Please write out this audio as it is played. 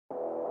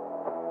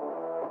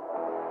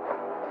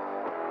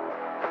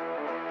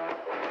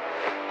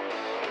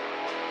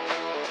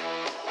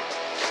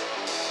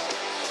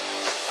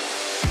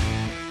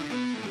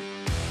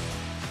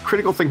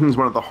critical thinking is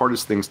one of the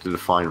hardest things to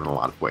define in a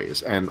lot of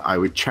ways. And I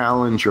would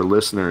challenge your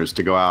listeners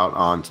to go out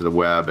onto the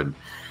web and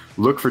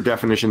look for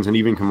definitions and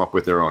even come up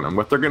with their own. And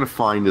what they're going to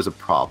find is a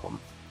problem.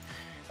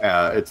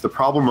 It's the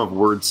problem of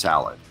word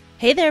salad.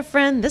 Hey there,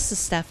 friend. This is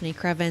Stephanie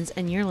Crevens,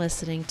 and you're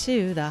listening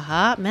to the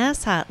Hot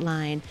Mess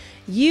Hotline.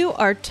 You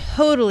are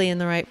totally in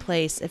the right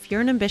place if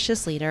you're an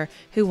ambitious leader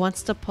who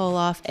wants to pull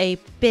off a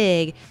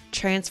big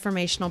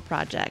transformational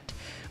project.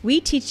 We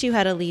teach you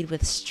how to lead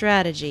with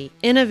strategy,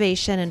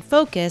 innovation, and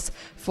focus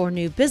for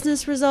new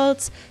business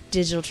results,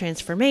 digital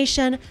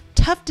transformation,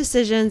 tough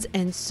decisions,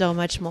 and so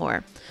much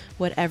more.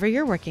 Whatever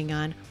you're working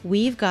on,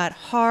 we've got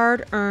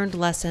hard-earned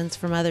lessons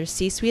from other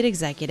C-suite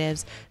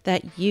executives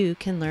that you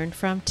can learn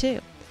from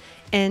too.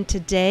 And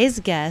today's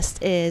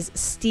guest is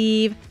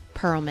Steve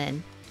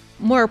Pearlman.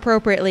 More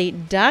appropriately,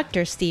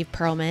 Dr. Steve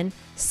Pearlman.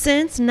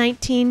 Since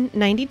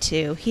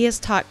 1992, he has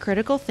taught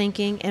critical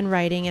thinking and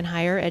writing in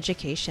higher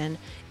education,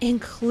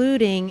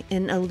 including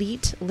in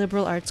elite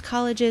liberal arts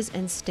colleges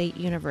and state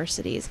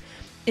universities.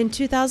 In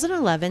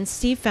 2011,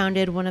 Steve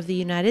founded one of the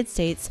United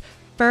States'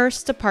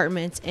 first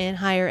departments in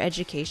higher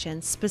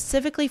education,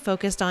 specifically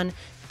focused on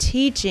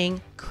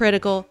teaching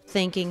critical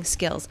thinking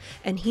skills,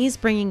 and he's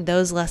bringing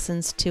those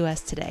lessons to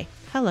us today.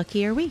 How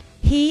lucky are we?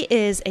 He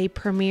is a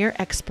premier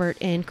expert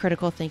in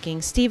critical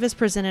thinking. Steve has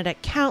presented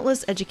at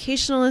countless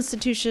educational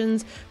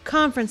institutions,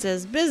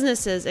 conferences,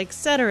 businesses,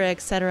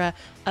 etc.,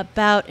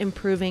 about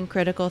improving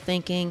critical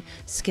thinking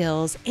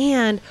skills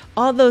and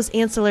all those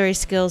ancillary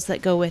skills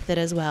that go with it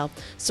as well.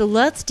 So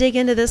let's dig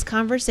into this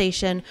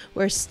conversation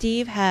where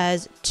Steve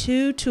has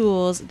 2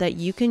 tools that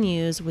you can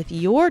use with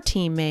your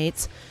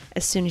teammates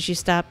as soon as you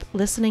stop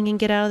listening and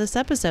get out of this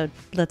episode.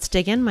 Let's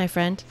dig in, my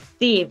friend.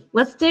 Steve,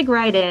 let's dig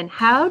right in.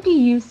 How do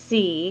you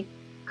see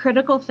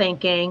critical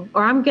thinking,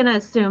 or I'm going to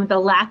assume the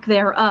lack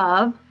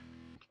thereof,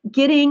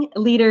 getting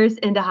leaders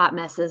into hot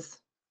messes?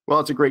 Well,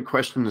 it's a great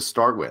question to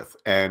start with.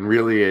 And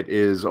really, it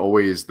is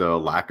always the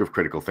lack of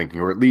critical thinking,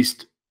 or at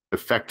least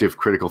effective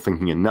critical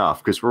thinking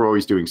enough, because we're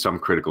always doing some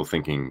critical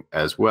thinking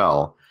as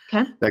well,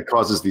 that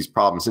causes these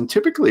problems. And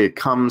typically it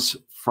comes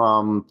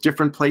from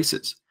different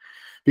places,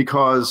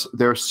 because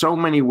there are so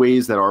many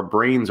ways that our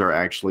brains are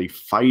actually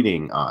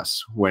fighting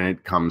us when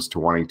it comes to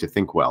wanting to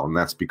think well. And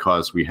that's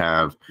because we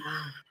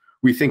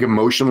think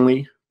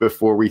emotionally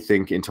before we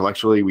think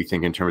intellectually. We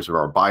think in terms of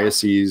our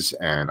biases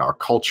and our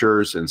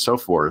cultures and so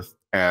forth,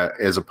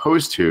 as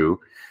opposed to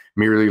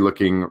merely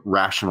looking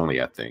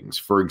rationally at things.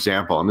 For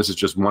example, and this is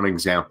just one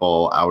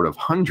example out of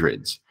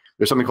hundreds,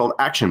 there's something called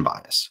action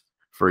bias,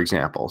 for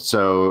example.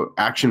 So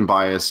action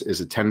bias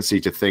is a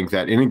tendency to think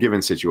that in a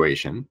given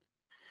situation,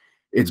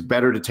 it's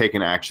better to take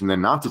an action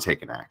than not to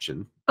take an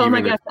action. Oh my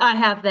gosh, I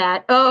have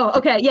that. Oh,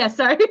 okay. Yes,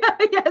 sorry.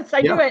 Yes,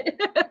 I do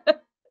it.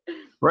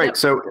 Right.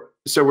 Yep.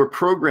 So we're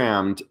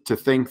programmed to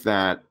think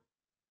that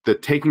the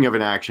taking of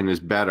an action is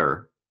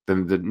better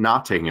than the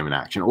not taking of an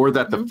action, or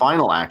that the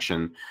final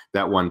action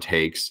that one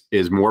takes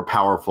is more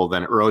powerful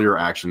than earlier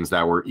actions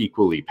that were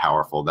equally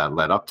powerful that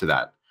led up to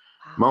that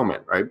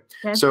moment, right?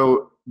 Okay.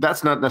 So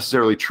that's not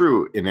necessarily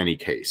true in any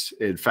case.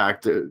 In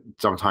fact,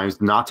 sometimes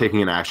not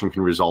taking an action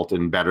can result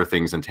in better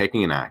things than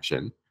taking an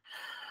action.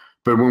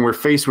 But when we're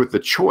faced with the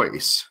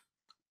choice,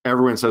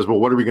 everyone says, well,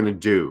 what are we going to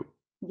do?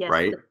 Yes,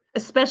 right?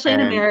 Especially in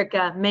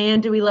America.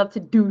 Man, do we love to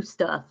do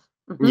stuff.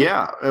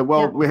 Yeah.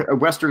 Well,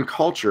 Western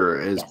culture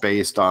is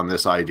based on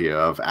this idea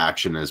of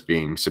action as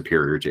being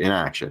superior to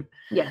inaction.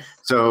 Yes.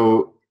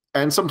 So,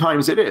 and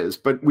sometimes it is,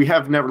 but we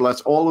have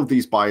nevertheless all of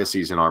these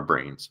biases in our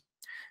brains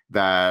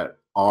that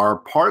are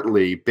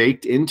partly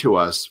baked into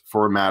us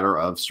for a matter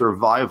of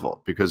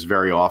survival, because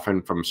very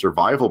often from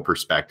survival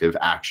perspective,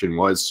 action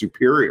was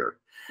superior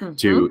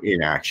to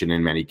inaction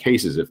in many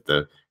cases. If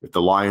the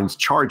lion's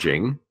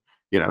charging,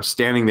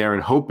 standing there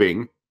and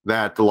hoping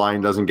that the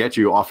lion doesn't get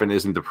you often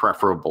isn't the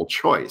preferable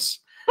choice,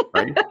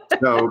 right?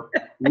 So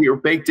we are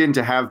baked in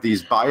to have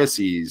these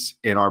biases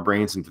in our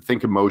brains and to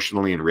think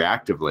emotionally and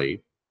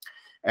reactively.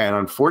 And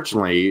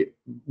unfortunately,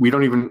 we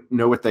don't even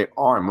know what they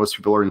are. Most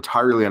people are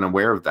entirely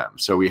unaware of them.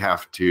 So we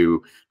have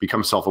to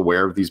become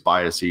self-aware of these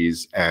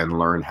biases and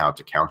learn how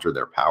to counter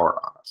their power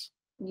on us.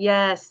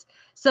 Yes.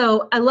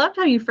 So I loved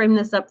how you framed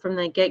this up from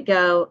the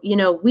get-go.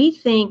 We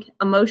think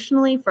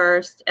emotionally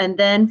first, and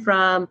then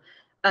from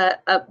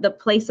the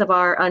place of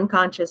our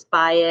unconscious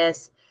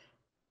bias.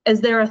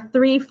 Is there a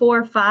 3,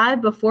 4,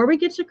 5 before we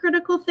get to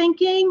critical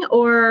thinking,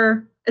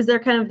 or is there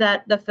kind of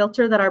the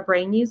filter that our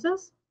brain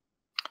uses?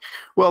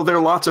 Well, there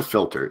are lots of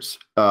filters.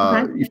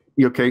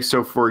 Okay.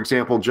 So for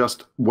example,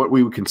 just what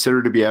we would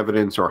consider to be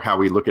evidence or how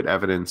we look at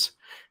evidence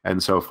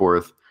and so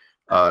forth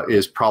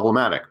is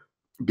problematic,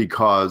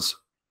 because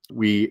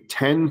we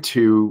tend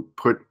to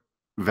put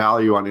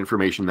value on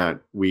information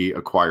that we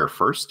acquire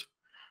first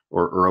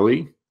or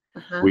early.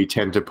 We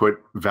tend to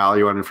put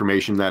value on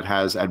information that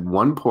has at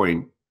one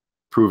point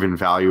proven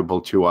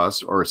valuable to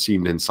us or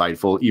seemed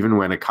insightful. Even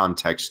when a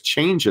context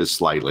changes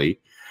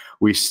slightly,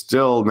 we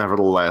still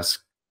nevertheless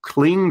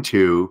cling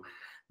to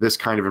this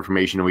kind of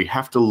information. And we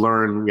have to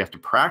learn, we have to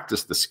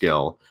practice the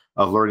skill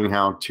of learning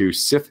how to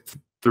sift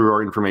through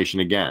our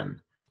information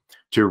again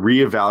to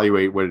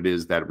reevaluate what it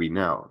is that we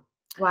know.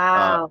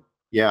 Wow.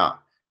 Yeah.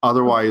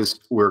 Otherwise,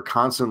 we're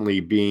constantly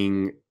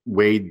being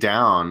weighed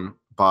down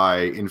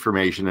by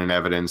information and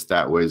evidence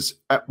that was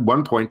at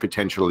one point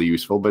potentially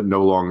useful, but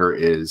no longer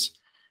is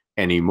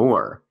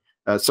anymore.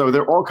 So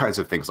there are all kinds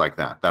of things like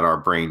that our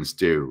brains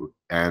do,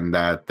 and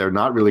that they're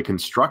not really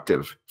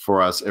constructive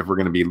for us if we're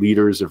going to be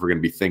leaders, if we're going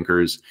to be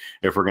thinkers,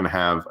 if we're going to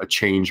have a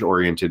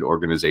change-oriented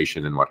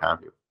organization and what have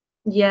you.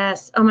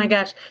 Yes. Oh my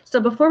gosh. So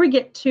before we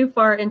get too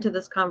far into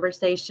this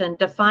conversation,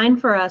 define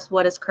for us,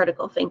 what is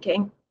critical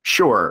thinking?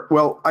 Sure.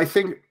 Well, I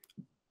think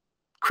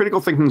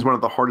critical thinking is one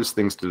of the hardest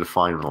things to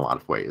define in a lot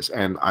of ways.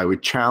 And I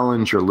would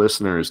challenge your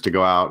listeners to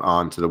go out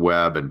onto the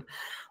web and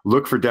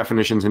look for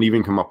definitions and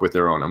even come up with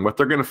their own. And what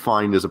they're going to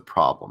find is a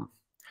problem.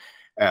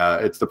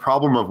 It's the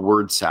problem of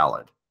word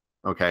salad.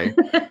 Okay.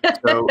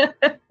 So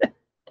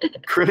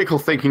critical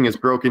thinking is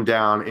broken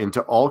down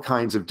into all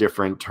kinds of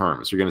different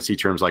terms. You're going to see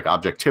terms like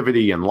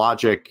objectivity and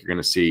logic. You're going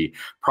to see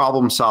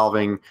problem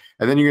solving.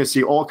 And then you're going to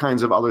see all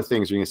kinds of other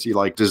things. You're going to see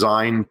like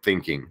design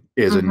thinking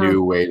is a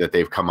new way that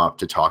they've come up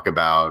to talk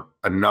about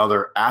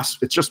another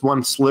aspect. It's just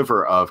one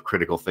sliver of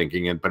critical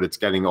thinking, but it's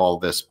getting all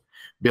this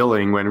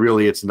billing when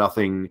really it's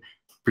nothing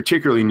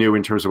particularly new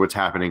in terms of what's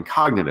happening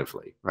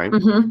cognitively, right?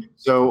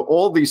 So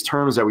all these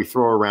terms that we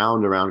throw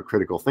around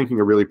critical thinking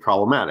are really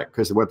problematic,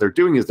 because what they're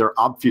doing is they're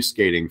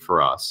obfuscating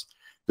for us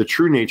the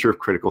true nature of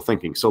critical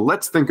thinking. So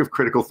let's think of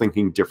critical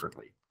thinking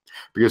differently,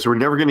 because we're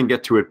never going to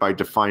get to it by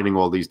defining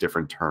all these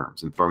different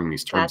terms and throwing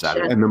these terms at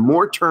it. And the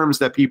more terms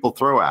that people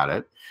throw at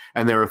it,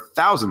 and there are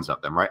thousands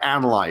of them, right?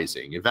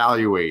 Analyzing,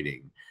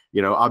 evaluating,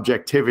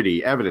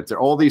 objectivity, evidence. There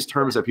are all these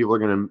terms that people are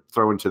going to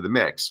throw into the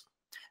mix,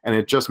 and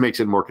it just makes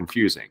it more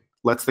confusing.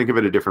 Let's think of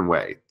it a different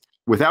way.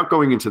 Without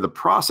going into the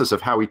process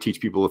of how we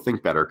teach people to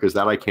think better, because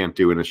that I can't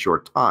do in a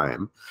short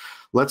time,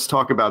 let's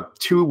talk about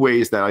two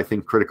ways that I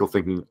think critical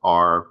thinking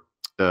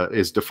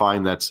is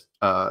defined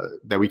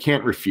that we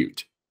can't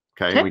refute,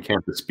 okay? And we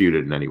can't dispute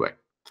it in any way.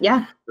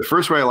 Yeah. The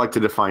first way I like to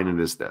define it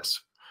is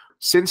this.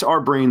 Since our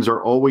brains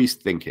are always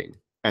thinking,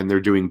 and they're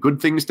doing good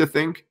things to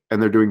think,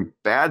 and they're doing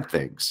bad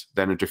things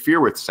that interfere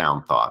with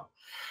sound thought,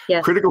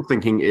 critical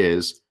thinking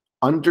is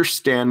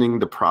understanding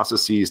the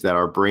processes that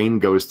our brain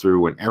goes through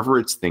whenever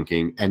it's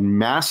thinking, and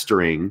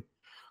mastering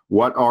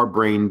what our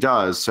brain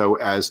does so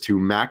as to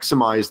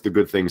maximize the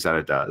good things that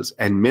it does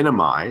and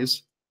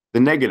minimize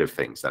the negative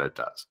things that it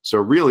does. So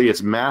really,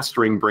 it's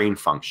mastering brain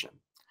function.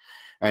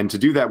 And to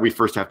do that, we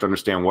first have to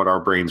understand what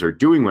our brains are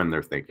doing when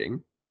they're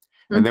thinking.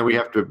 And then we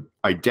have to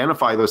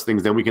identify those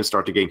things. Then we can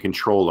start to gain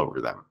control over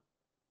them.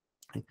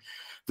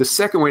 The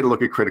second way to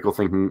look at critical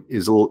thinking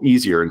is a little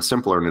easier and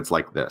simpler, and it's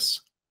like this.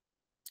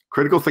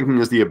 Critical thinking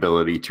is the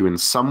ability to in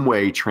some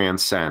way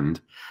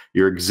transcend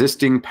your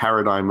existing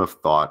paradigm of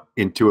thought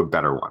into a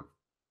better one.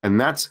 And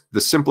that's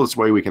the simplest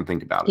way we can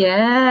think about it.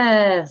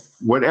 Yes.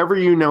 Whatever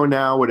you know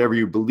now, whatever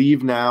you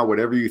believe now,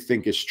 whatever you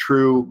think is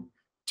true,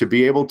 to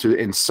be able to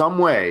in some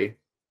way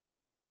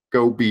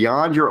go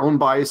beyond your own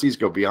biases,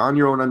 go beyond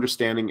your own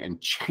understanding, and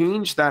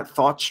change that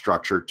thought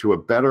structure to a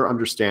better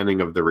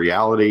understanding of the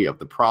reality of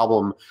the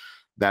problem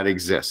that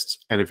exists.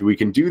 And if we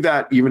can do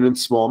that, even in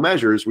small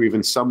measures, we've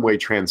in some way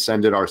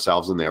transcended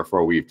ourselves, and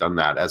therefore we've done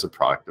that as a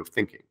product of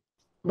thinking.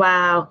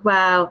 Wow.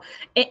 Wow.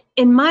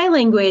 In my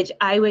language,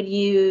 I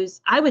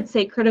would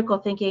say critical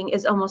thinking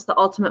is almost the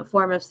ultimate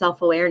form of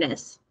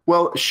self-awareness.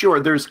 Well, sure.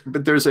 There's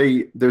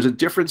a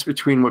difference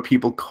between what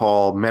people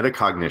call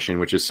metacognition,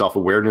 which is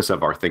self-awareness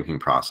of our thinking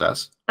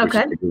process, which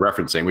is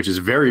referencing, which is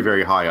very,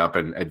 very high up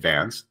and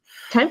advanced.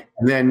 Okay.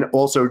 And then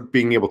also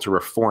being able to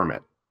reform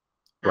it.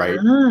 Right.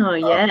 Oh,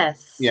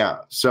 yes.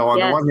 Yeah. So on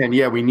the one hand,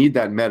 we need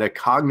that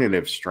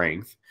metacognitive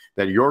strength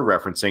that you're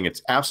referencing.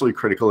 It's absolutely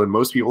critical. And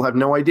most people have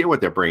no idea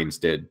what their brains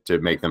did to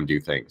make them do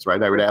things.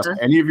 Right. I would ask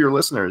any of your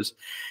listeners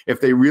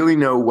if they really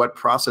know what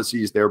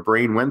processes their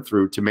brain went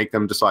through to make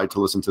them decide to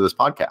listen to this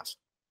podcast.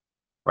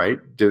 Right.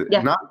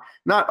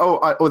 Not,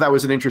 oh, that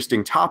was an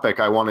interesting topic,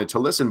 I wanted to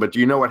listen. But do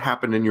you know what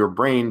happened in your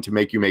brain to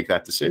make you make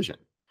that decision?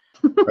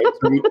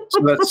 Right?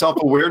 So that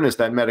self-awareness,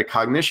 that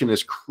metacognition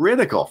is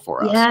critical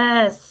for us.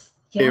 Yes.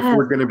 If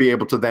we're going to be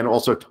able to then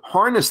also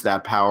harness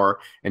that power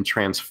and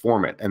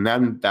transform it. And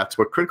then that's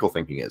what critical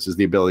thinking is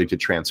the ability to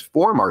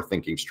transform our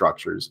thinking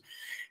structures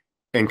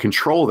and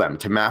control them,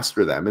 to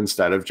master them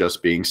instead of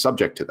just being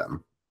subject to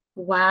them.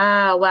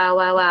 Wow, wow,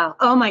 wow, wow.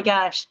 Oh my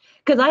gosh.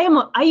 Because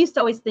I used to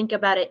always think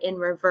about it in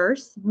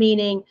reverse,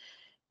 meaning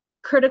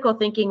critical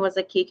thinking was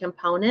a key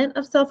component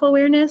of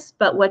self-awareness,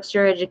 but what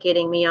you're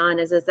educating me on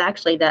is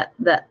actually the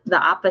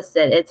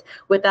opposite. It's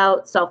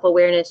without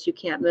self-awareness, you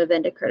can't move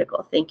into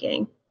critical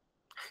thinking.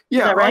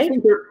 Yeah, right? I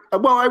think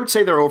I would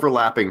say they're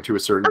overlapping to a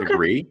certain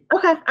degree.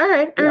 Okay, all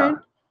right.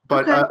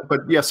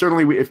 But yeah,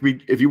 certainly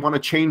if you want to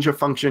change a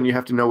function, you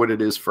have to know what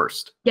it is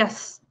first.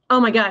 Yes. Oh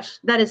my gosh,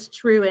 that is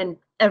true in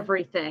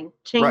everything.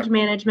 Change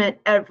management,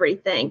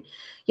 everything.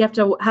 You have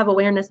to have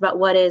awareness about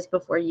what is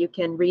before you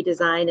can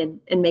redesign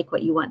and make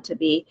what you want to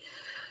be.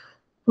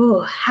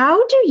 Ooh,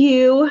 how do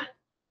you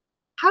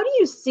how do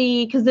you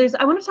see, because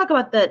I want to talk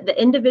about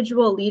the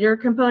individual leader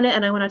component,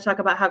 and I want to talk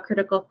about how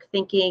critical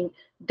thinking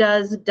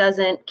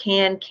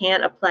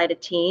can't apply to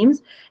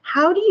teams.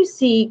 How do you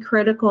see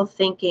critical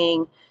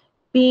thinking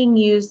being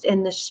used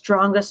in the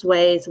strongest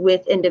ways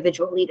with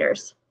individual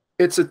leaders?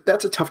 That's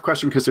a tough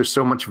question because there's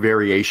so much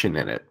variation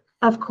in it.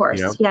 Of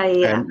course. Yeah.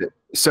 And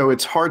so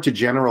it's hard to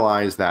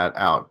generalize that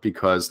out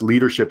because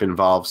leadership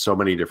involves so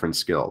many different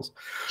skills.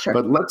 Sure.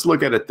 But let's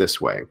look at it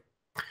this way.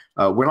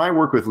 When I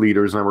work with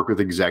leaders and I work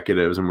with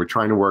executives and we're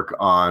trying to work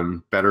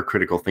on better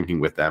critical thinking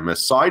with them,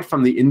 aside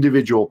from the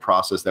individual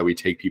process that we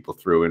take people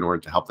through in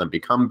order to help them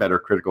become better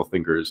critical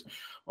thinkers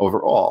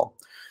overall,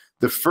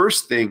 the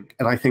first thing,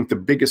 and I think the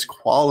biggest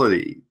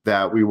quality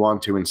that we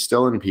want to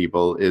instill in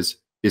people is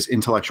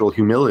intellectual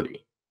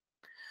humility.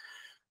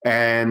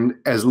 And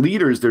as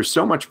leaders, there's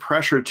so much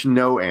pressure to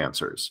know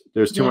answers.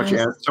 There's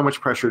so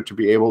much pressure to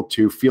be able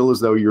to feel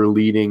as though you're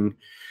leading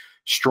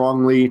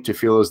strongly, to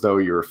feel as though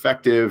you're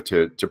effective,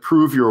 to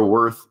prove your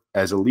worth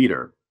as a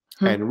leader.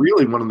 And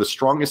really, one of the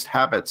strongest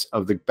habits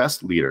of the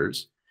best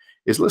leaders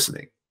is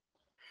listening.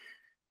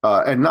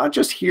 And not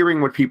just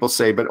hearing what people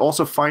say, but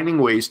also finding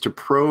ways to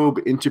probe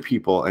into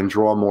people and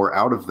draw more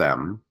out of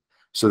them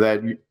so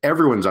that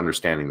everyone's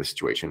understanding the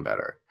situation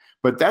better.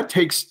 But that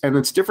takes, and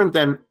it's different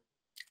than,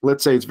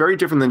 let's say, it's very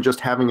different than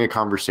just having a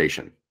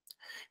conversation.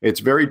 It's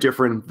very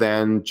different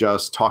than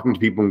just talking to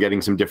people and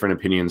getting some different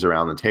opinions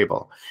around the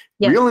table.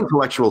 Yes. Real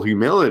intellectual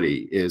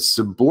humility is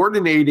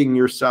subordinating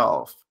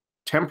yourself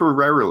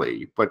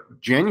temporarily, but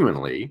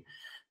genuinely,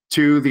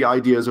 to the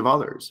ideas of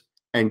others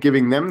and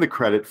giving them the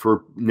credit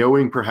for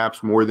knowing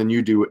perhaps more than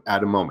you do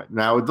at a moment.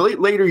 Now,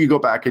 later you go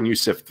back and you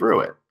sift through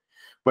it,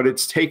 but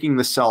it's taking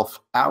the self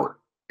out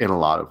in a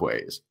lot of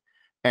ways.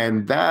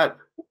 And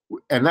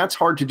that's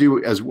hard to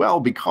do as well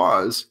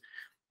because,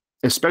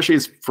 especially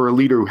for a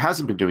leader who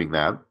hasn't been doing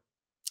that,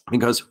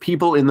 because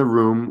people in the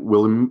room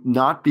will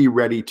not be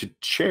ready to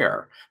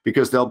share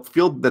because they'll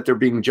feel that they're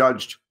being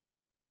judged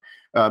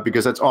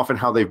because that's often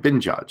how they've been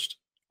judged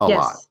a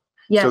lot.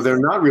 Yes. So they're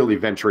not really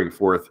venturing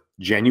forth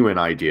genuine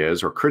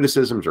ideas or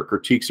criticisms or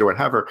critiques or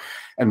whatever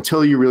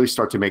until you really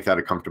start to make that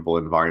a comfortable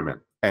environment.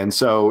 And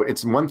so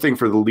it's one thing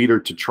for the leader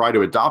to try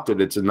to adopt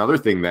it. It's another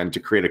thing then to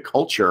create a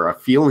culture, a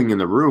feeling in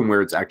the room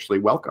where it's actually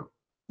welcome.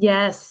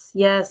 Yes.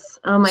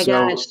 Oh my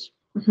gosh.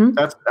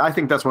 I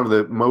think that's one of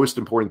the most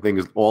important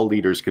things all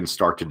leaders can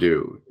start to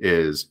do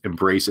is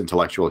embrace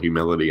intellectual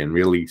humility and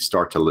really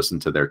start to listen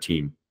to their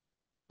team.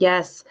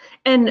 Yes.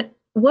 And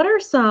what are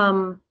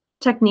some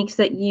techniques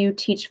that you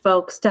teach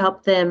folks to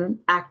help them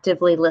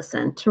actively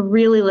listen, to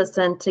really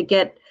listen, to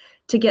get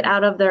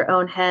out of their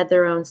own head,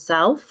 their own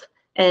self,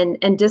 and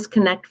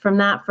disconnect from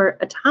that for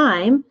a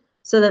time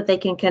so that they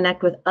can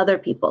connect with other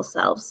people's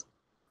selves?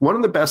 One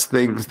of the best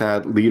things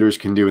that leaders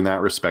can do in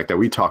that respect that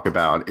we talk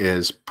about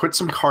is put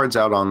some cards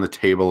out on the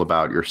table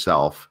about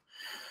yourself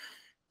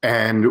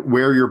and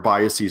where your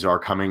biases are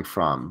coming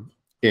from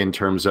in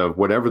terms of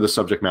whatever the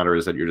subject matter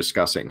is that you're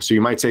discussing. So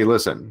you might say,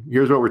 listen,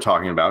 here's what we're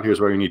talking about.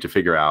 Here's what we need to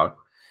figure out.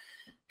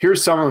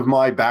 Here's some of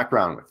my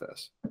background with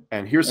this.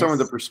 And here's some of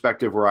the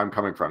perspective where I'm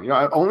coming from.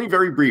 Only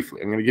very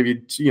briefly, I'm going to give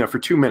you, for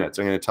 2 minutes,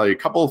 I'm going to tell you a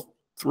couple,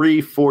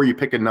 3, 4, you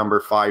pick a number,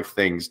 5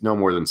 things, no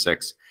more than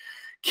 6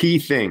 key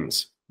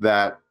things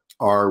that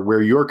are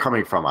where you're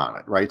coming from on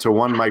it, right? So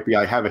one might be,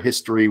 I have a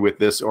history with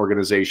this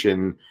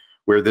organization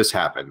where this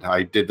happened.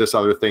 I did this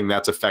other thing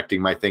that's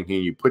affecting my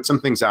thinking. You put some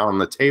things out on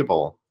the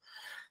table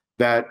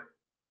that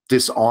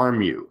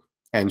disarm you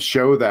and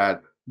show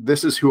that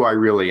this is who I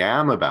really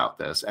am about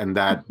this, and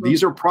that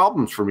these are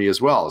problems for me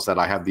as well, is that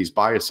I have these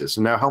biases.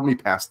 So now help me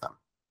pass them.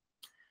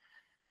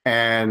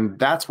 And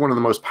that's one of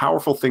the most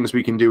powerful things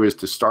we can do, is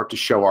to start to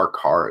show our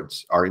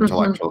cards, our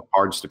intellectual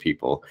cards to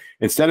people,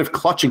 instead of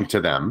clutching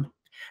to them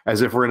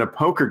as if we're in a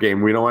poker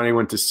game. We don't want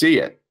anyone to see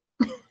it,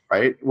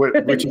 right?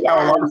 Which is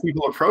how a lot of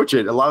people approach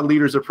it. A lot of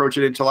leaders approach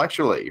it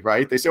intellectually,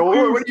 right? They say,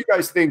 well, what do you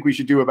guys think we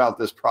should do about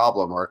this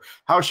problem? Or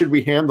how should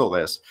we handle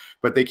this?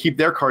 But they keep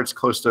their cards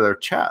close to their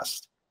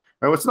chest.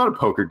 Right? It's not a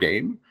poker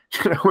game.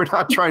 We're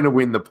not trying to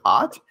win the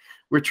pot.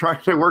 We're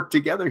trying to work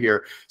together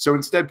here. So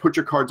instead, put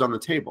your cards on the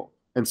table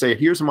and say,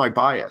 here's my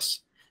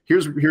bias.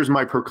 Here's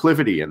my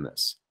proclivity in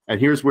this. And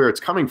here's where it's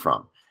coming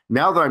from.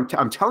 Now that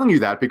I'm telling you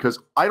that because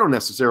I don't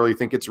necessarily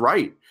think it's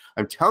right.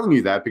 I'm telling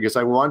you that because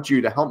I want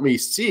you to help me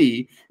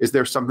see, is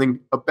there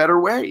a better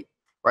way,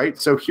 right?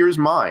 So here's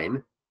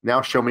mine.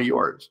 Now show me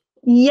yours.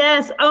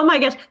 Yes. Oh my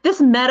gosh.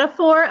 This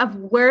metaphor of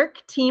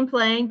work, team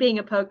playing, being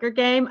a poker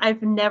game,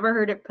 I've never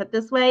heard it put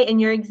this way. And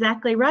you're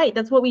exactly right.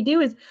 That's what we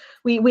do, is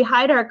we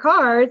hide our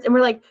cards and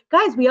we're like,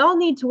 guys, we all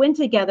need to win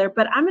together,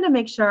 but I'm going to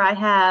make sure I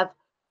have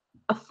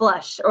a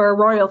flush or a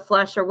royal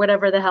flush or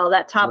whatever the hell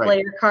that top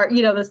layer card,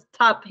 the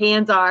top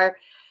hands are,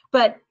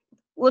 but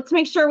let's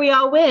make sure we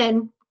all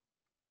win.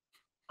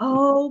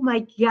 Oh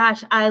my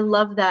gosh, I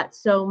love that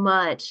so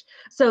much.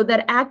 So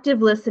that active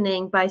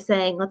listening by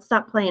saying, let's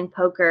stop playing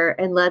poker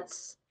and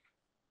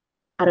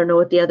I don't know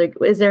what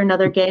is there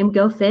another game,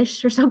 Go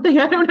Fish or something?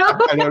 I don't know.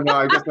 I don't know.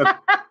 I guess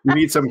We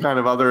need some kind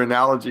of other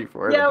analogy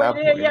for it at that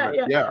point.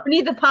 Yeah. We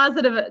need the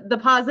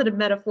positive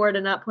metaphor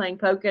to not playing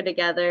poker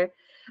together.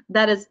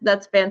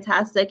 That's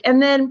fantastic.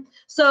 And then,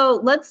 so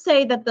let's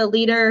say that the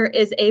leader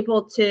is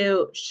able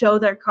to show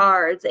their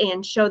cards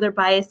and show their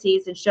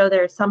biases and show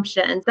their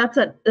assumptions. That's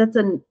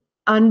an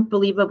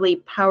unbelievably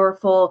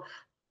powerful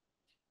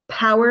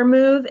power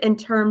move in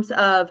terms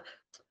of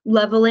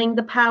leveling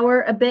the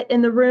power a bit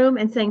in the room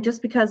and saying,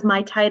 just because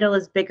my title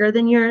is bigger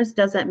than yours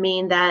doesn't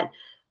mean that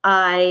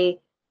I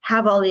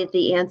have all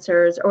the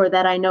answers or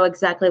that I know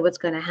exactly what's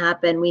going to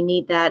happen. We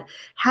need that.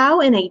 How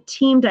in a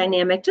team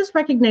dynamic, just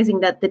recognizing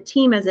that the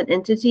team as an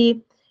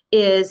entity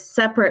is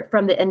separate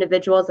from the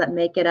individuals that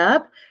make it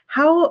up.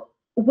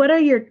 What are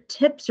your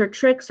tips or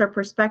tricks or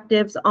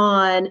perspectives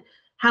on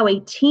how a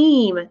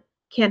team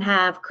can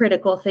have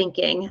critical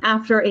thinking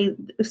after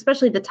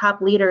especially the top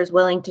leader is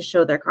willing to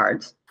show their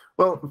cards?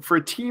 Well, for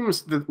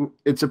teams,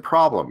 it's a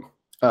problem,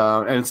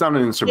 and it's not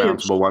an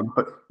insurmountable one.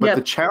 But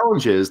the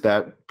challenge is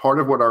that part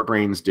of what our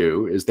brains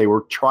do is they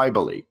work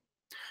tribally.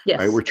 Yes.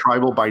 Right? We're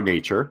tribal by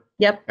nature.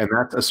 Yep. And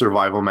that's a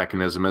survival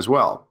mechanism as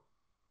well.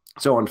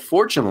 So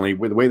unfortunately,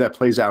 the way that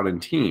plays out in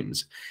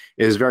teams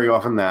is very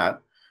often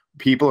that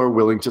people are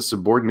willing to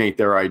subordinate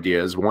their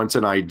ideas once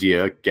an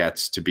idea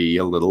gets to be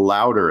a little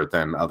louder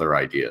than other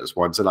ideas.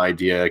 Once an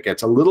idea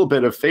gets a little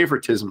bit of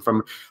favoritism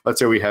from, let's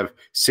say we have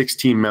 6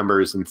 team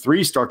members and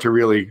 3 start to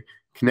really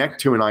connect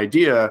to an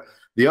idea,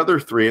 the other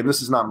 3, and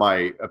this is not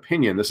my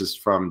opinion, this is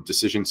from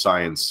decision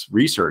science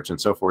research and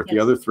so forth, the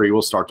other 3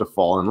 will start to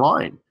fall in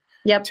line,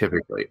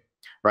 typically,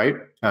 right?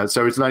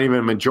 So it's not even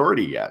a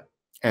majority yet.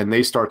 And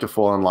they start to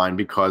fall in line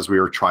because we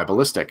are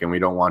tribalistic and we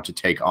don't want to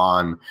take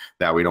on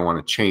that. We don't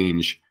want to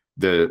change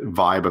the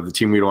vibe of the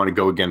team. We don't want to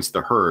go against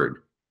the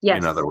herd,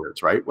 in other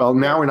words, right? Well,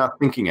 now we're not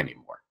thinking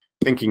anymore.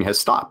 Thinking has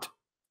stopped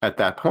at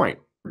that point,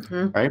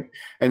 right?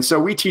 And so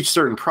we teach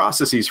certain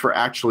processes for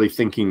actually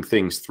thinking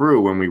things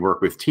through when we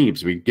work with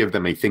teams. We give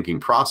them a thinking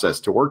process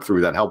to work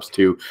through that helps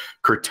to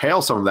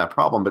curtail some of that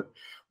problem. But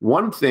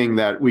one thing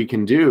that we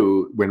can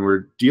do when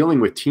we're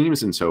dealing with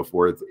teams and so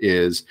forth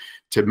is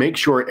to make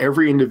sure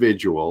every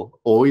individual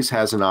always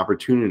has an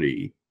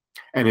opportunity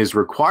and is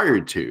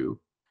required to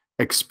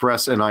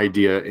express an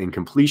idea in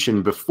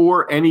completion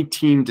before any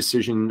team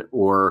decision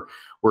or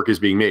work is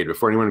being made,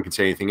 before anyone can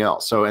say anything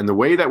else. So, and the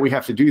way that we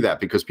have to do that,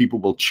 because people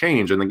will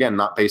change, and again,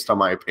 not based on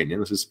my opinion,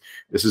 this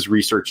is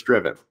research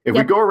driven. If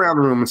we go around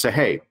the room and say,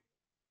 hey,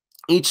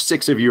 each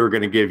 6 of you are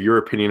going to give your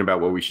opinion about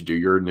what we should do,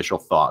 your initial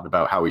thought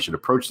about how we should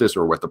approach this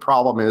or what the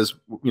problem is,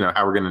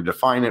 how we're going to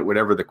define it,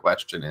 whatever the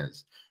question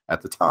is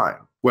at the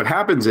time. What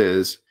happens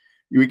is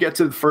we get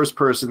to the first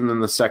person, and then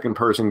the second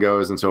person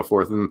goes and so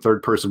forth, and the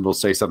third person will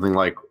say something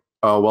like,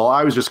 oh, well,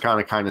 I was just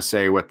kind of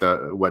say what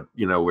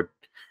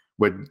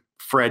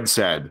Fred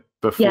said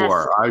before.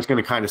 Yes. I was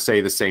going to kind of say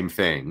the same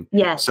thing.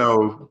 Yes.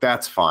 So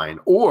that's fine.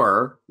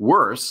 Or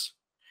worse,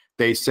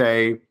 they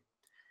say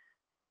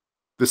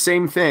the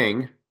same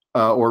thing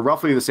or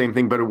roughly the same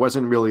thing, but it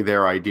wasn't really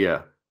their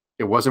idea.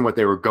 It wasn't what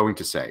they were going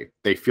to say.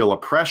 They feel a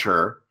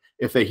pressure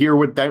if they hear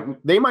what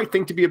they might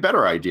think to be a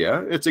better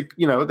idea. It's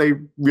they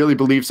really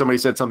believe somebody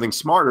said something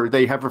smarter.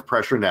 They have a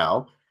pressure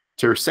now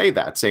to say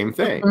that same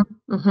thing.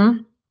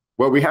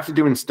 What we have to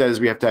do instead is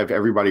we have to have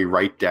everybody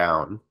write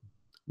down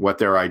what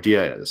their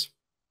idea is.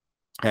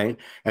 Okay.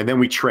 And then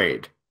we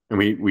trade and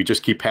we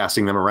just keep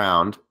passing them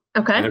around.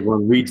 Okay. And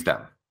everyone reads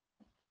them.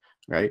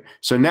 Right.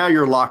 So now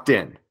you're locked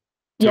in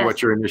to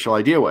what your initial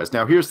idea was.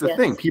 Now, here's the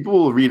thing. People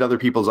will read other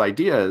people's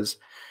ideas.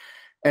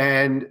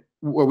 And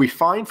what we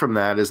find from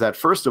that is that,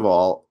 first of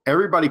all,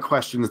 everybody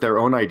questions their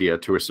own idea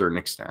to a certain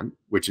extent,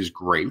 which is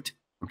great.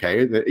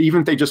 Okay.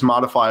 Even if they just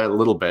modify it a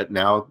little bit,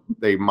 now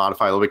they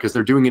modify a little bit because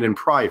they're doing it in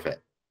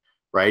private.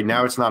 Right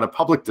now, it's not a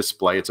public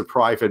display; it's a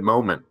private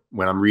moment.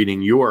 When I'm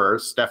reading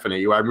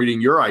Stephanie, I'm reading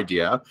your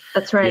idea.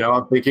 That's right.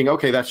 I'm thinking,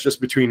 okay, that's just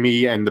between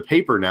me and the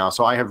paper now.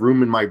 So I have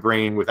room in my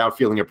brain without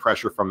feeling a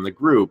pressure from the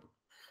group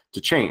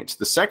to change.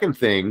 The second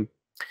thing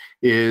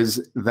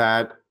is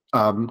that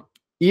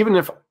even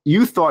if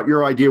you thought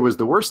your idea was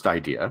the worst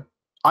idea,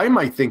 I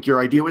might think your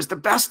idea was the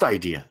best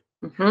idea.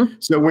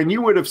 So when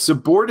you would have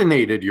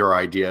subordinated your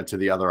idea to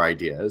the other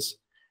ideas,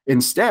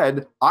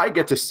 instead, I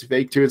get to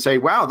speak to and say,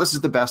 wow, this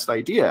is the best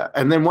idea.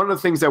 And then one of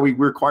the things that we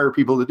require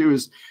people to do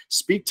is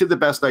speak to the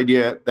best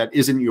idea that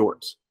isn't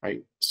yours,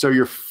 right? So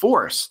you're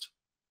forced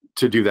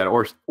to do that.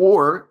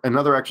 Or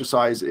another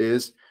exercise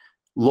is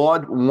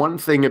laud one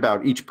thing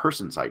about each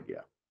person's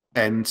idea.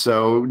 And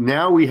so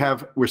now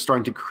we're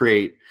starting to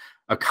create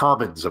a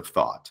commons of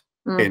thought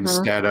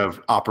instead of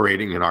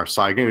operating in our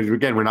side.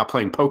 Again, we're not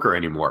playing poker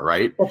anymore,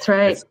 right? That's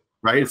right.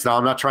 Right. So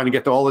I'm not trying to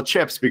get to all the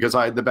chips because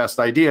I had the best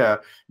idea.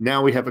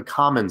 Now we have a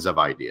commons of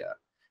idea.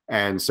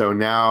 And so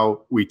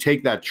now we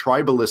take that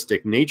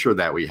tribalistic nature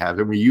that we have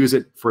and we use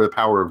it for the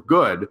power of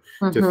good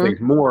to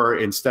think more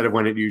instead of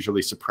when it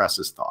usually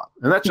suppresses thought.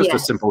 And that's just a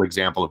simple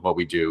example of what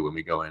we do when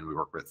we go in, we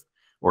work with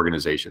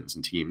organizations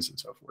and teams and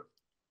so forth.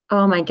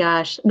 Oh my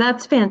gosh,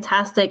 that's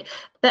fantastic.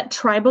 That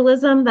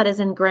tribalism that is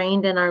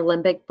ingrained in our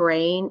limbic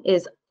brain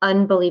is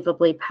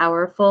unbelievably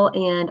powerful.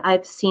 And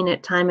I've seen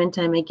it time and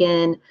time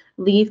again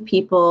leave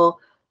people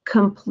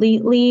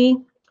completely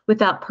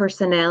without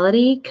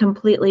personality,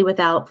 completely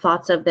without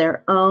thoughts of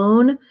their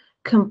own,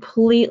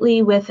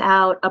 completely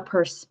without a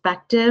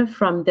perspective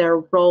from their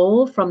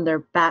role, from their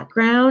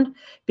background,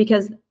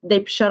 because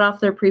they've shut off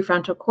their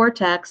prefrontal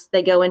cortex.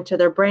 They go into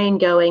their brain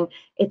going,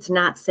 it's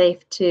not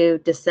safe to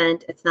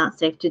dissent. It's not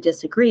safe to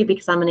disagree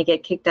because I'm going to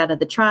get kicked out of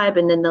the tribe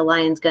and then the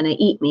lion's going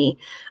to eat me.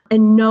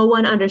 And no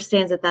one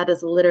understands that that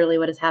is literally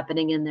what is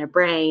happening in their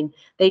brain.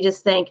 They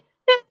just think,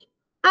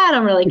 I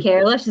don't really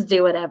care. Let's just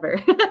do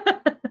whatever.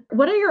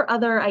 What are your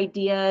other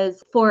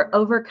ideas for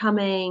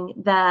overcoming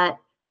that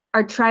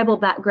our tribal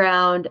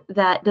background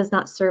that does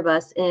not serve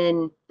us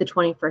in the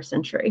 21st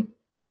century?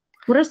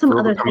 What are some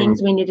other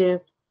things we need to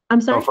do?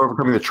 I'm sorry? For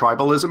overcoming the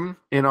tribalism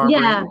in our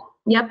brain?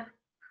 Yep.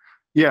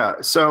 Yeah.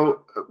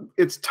 So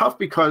it's tough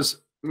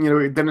because,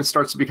 then it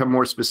starts to become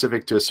more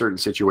specific to certain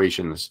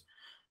situations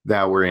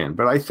that we're in.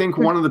 But I think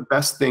one of the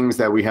best things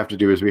that we have to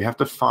do is we have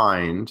to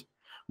find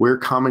where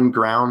common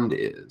ground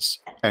is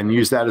and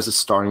use that as a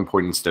starting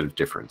point instead of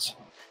difference.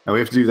 And we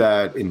have to do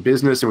that in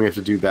business, and we have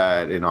to do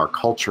that in our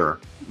culture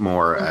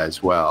more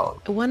as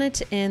well. I wanted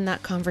to end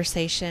that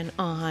conversation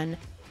on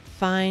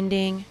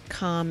finding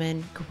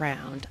common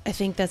ground. I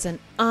think that's an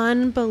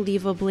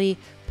unbelievably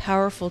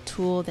powerful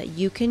tool that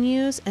you can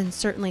use, and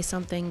certainly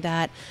something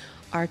that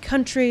our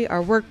country,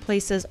 our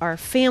workplaces, our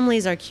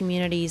families, our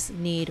communities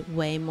need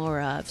way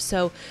more of.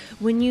 So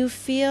when you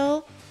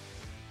feel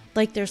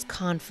like there's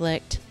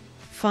conflict,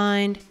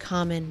 find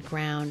common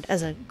ground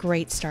as a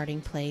great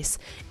starting place.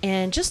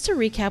 And just to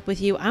recap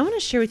with you, I want to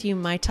share with you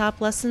my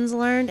top lessons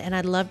learned, and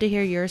I'd love to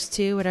hear yours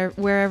too,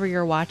 wherever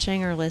you're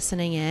watching or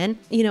listening in.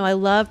 I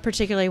love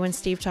particularly when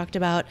Steve talked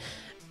about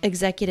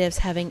executives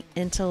having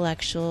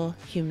intellectual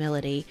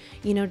humility.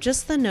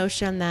 Just the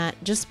notion that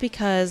just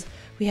because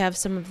we have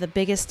some of the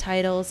biggest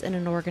titles in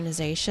an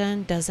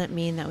organization doesn't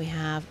mean that we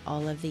have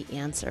all of the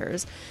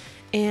answers.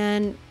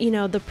 And,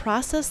 the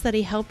process that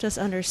he helped us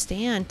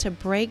understand to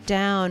break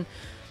down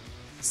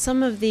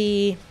some of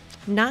the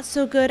not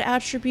so good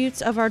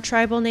attributes of our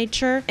tribal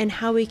nature and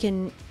how we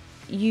can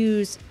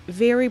use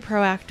very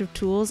proactive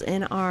tools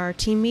in our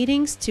team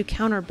meetings to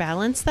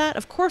counterbalance that.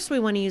 Of course, we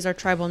want to use our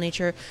tribal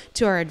nature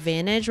to our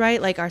advantage,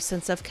 right? Like our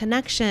sense of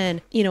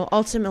connection.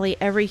 Ultimately,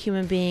 every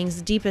human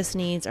being's deepest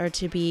needs are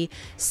to be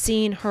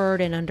seen, heard,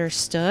 and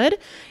understood.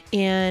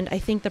 And I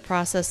think the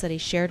process that he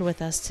shared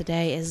with us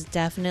today is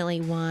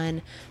definitely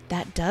one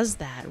that does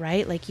that,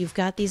 right? Like you've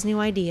got these new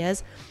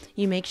ideas.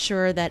 You make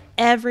sure that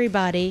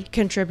everybody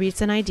contributes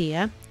an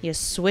idea. You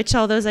switch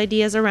all those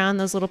ideas around,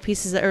 those little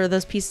pieces or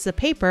those pieces of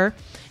paper,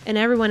 and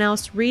everyone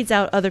else reads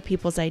out other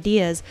people's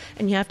ideas,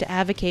 and you have to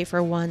advocate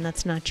for one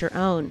that's not your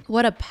own.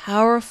 What a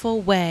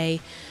powerful way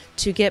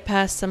to get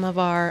past some of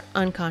our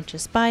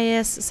unconscious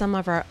bias, some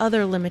of our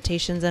other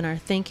limitations in our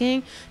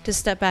thinking, to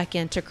step back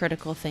into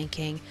critical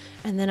thinking.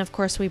 And then, of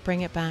course, we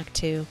bring it back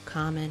to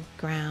common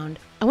ground.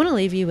 I want to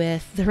leave you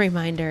with the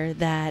reminder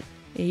that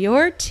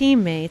your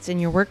teammates in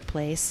your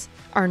workplace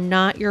are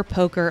not your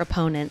poker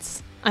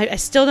opponents. I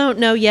still don't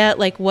know yet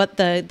what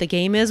the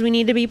game is we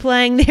need to be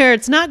playing there.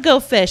 It's not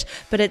Go Fish,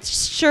 but it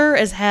sure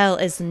as hell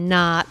is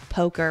not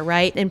poker,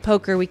 right? In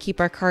poker, we keep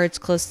our cards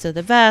close to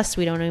the vest.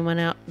 We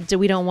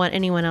don't want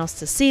anyone else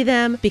to see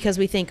them because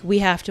we think we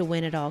have to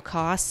win at all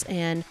costs.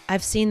 And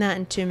I've seen that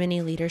in too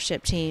many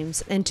leadership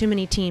teams and too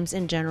many teams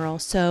in general.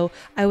 So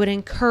I would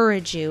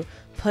encourage you,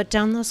 put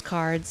down those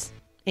cards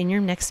in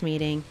your next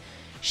meeting,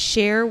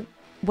 share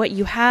what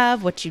you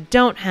have, what you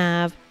don't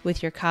have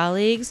with your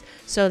colleagues,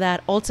 so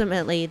that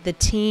ultimately the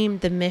team,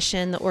 the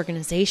mission, the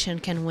organization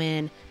can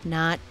win,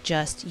 not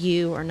just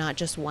you or not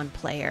just one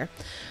player.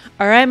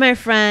 All right, my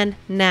friend,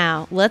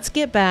 now let's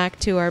get back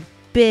to our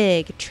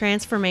big,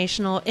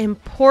 transformational,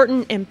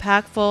 important,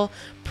 impactful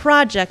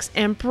projects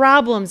and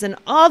problems and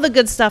all the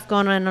good stuff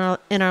going on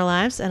in our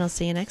lives, and I'll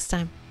see you next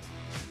time.